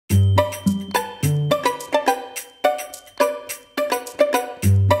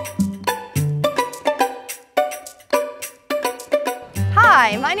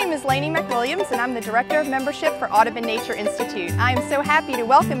and I'm the Director of Membership for Audubon Nature Institute. I am so happy to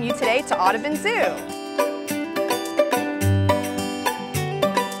welcome you today to Audubon Zoo.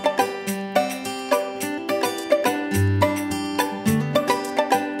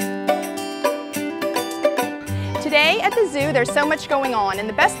 Today at the zoo there's so much going on, and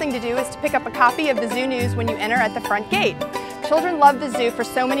the best thing to do is to pick up a copy of the Zoo News when you enter at the front gate. Children love the zoo for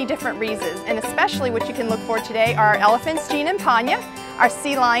so many different reasons, and especially what you can look for today are our elephants, Gina and Panya, our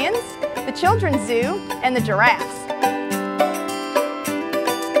sea lions, the children's zoo, and the giraffes.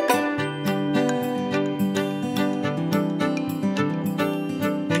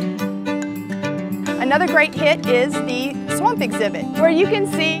 Another great hit is the swamp exhibit, where you can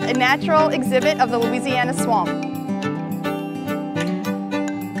see a natural exhibit of the Louisiana swamp.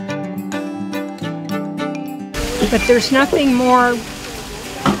 But there's nothing more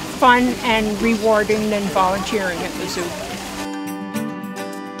fun and rewarding than volunteering at the zoo.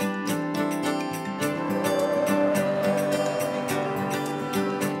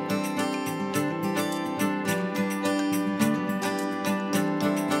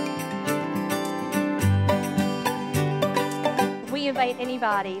 We invite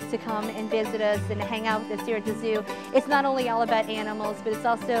anybody to come and visit us and hang out with us here at the zoo. It's not only all about animals, but it's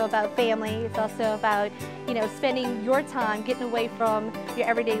also about family. It's also about, spending your time getting away from your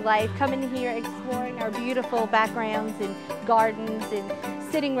everyday life, coming here, exploring our beautiful backgrounds and gardens and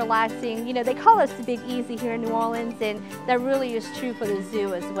sitting, relaxing. They call us the Big Easy here in New Orleans, and that really is true for the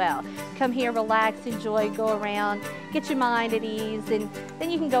zoo as well. Come here, relax, enjoy, go around, get your mind at ease, and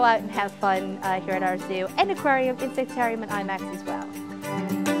then you can go out and have fun here at our zoo, and aquarium, insectarium, and IMAX as well.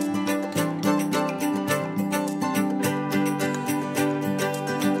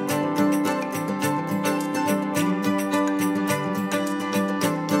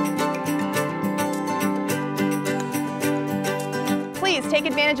 Please take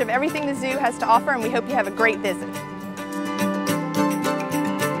advantage of everything the zoo has to offer, and we hope you have a great visit.